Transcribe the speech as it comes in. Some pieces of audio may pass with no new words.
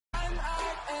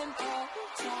Hey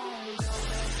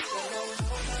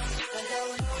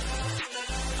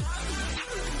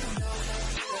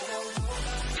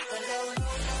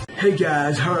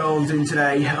guys, how are you all doing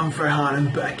today? I'm Farhan,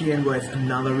 I'm back again with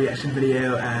another reaction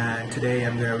video, and today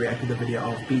I'm going to react to the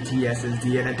video of BTS's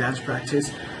DNA dance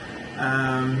practice.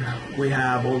 We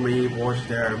have already watched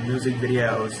their music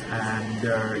videos and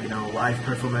their live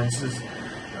performances.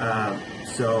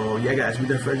 So yeah guys,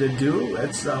 without further ado,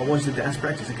 let's watch the dance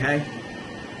practice, okay?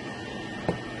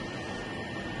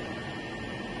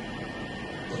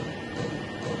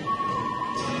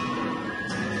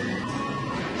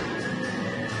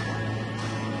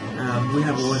 We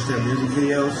have watched their music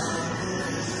videos,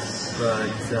 but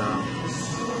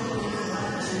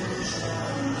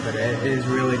it is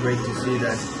really great to see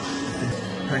that the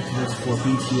practices for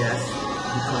BTS,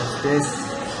 because this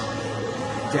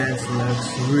dance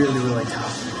looks really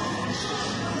tough.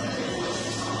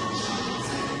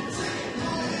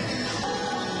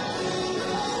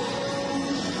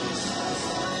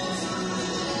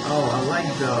 Oh, I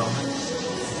like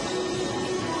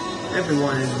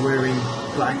everyone is wearing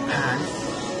black pants.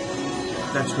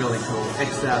 That's really cool,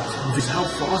 except just how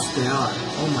fast they are.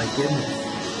 Oh my goodness.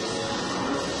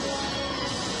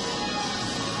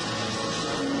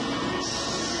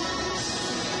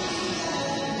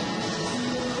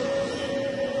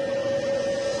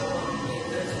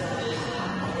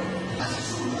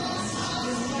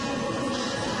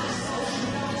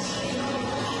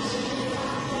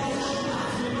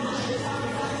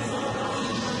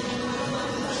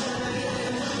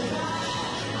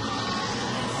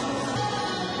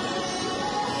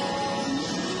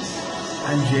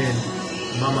 And Jin,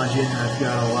 Mama Jin has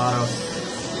got a lot of,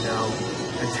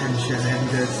 attention in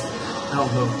this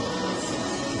album.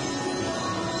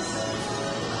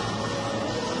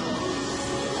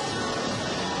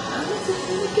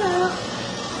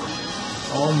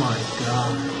 Oh my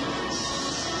god.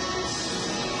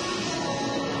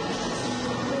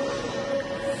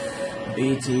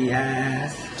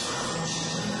 BTS.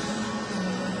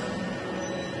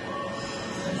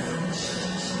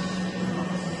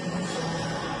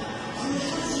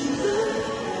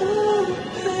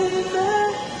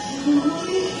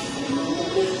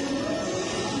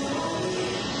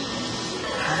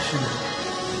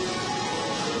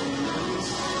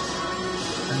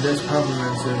 And this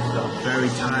performance is very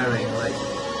tiring. Like,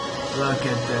 look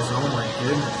at this. Oh my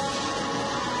goodness.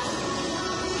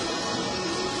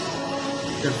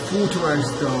 The footwears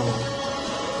though.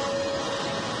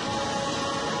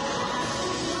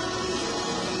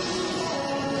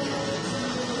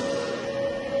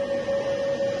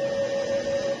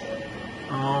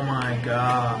 Oh my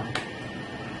god.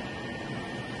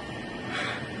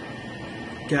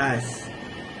 Guys,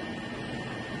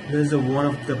 this is one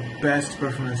of the best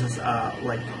performances,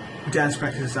 like dance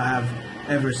practices I have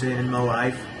ever seen in my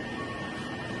life.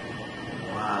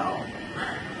 Wow.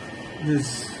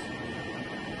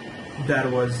 That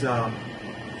was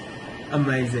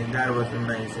amazing. That was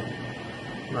amazing.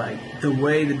 Like the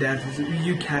way the dances,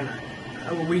 we can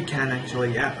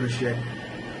actually appreciate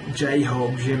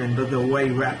J-Hope, Jimin, but the way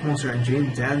Rap Monster and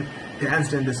Jin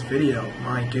danced in this video,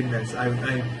 my goodness, I'm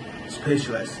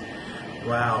speechless.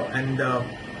 Wow. And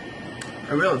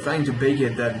I really thank to Big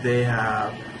Hit that they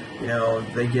have,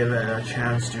 they give a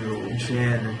chance to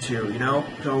Jin to,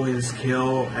 show his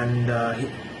skill, and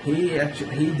he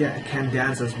can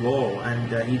dance as well,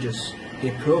 and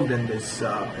he proved in this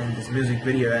music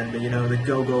video, and the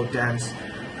go-go dance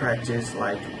practice,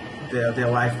 like their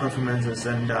live performances,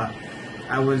 and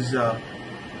I was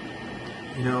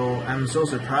I'm so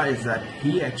surprised that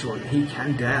he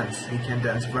can dance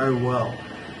very well.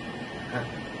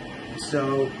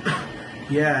 So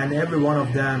yeah, and every one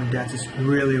of them dances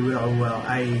really well.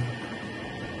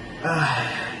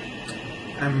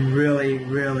 I'm really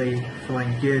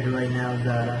feeling good right now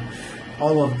that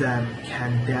all of them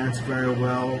can dance very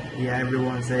well. Yeah,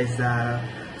 everyone says that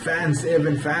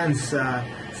even fans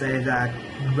say that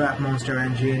Rap Monster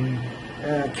and Jin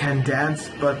can dance,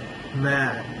 but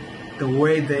man, the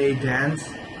way they dance,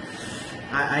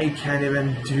 I can't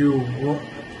even do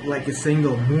like a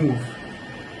single move.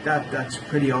 That's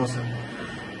pretty awesome.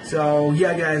 So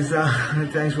yeah guys,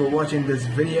 thanks for watching this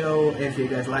video. If you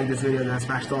guys like this video, then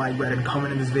smash the like button,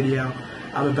 comment in this video.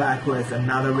 I'll be back with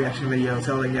another reaction video.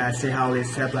 Till then guys, stay healthy,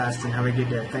 stay blessed, and have a good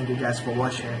day. Thank you guys for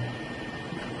watching.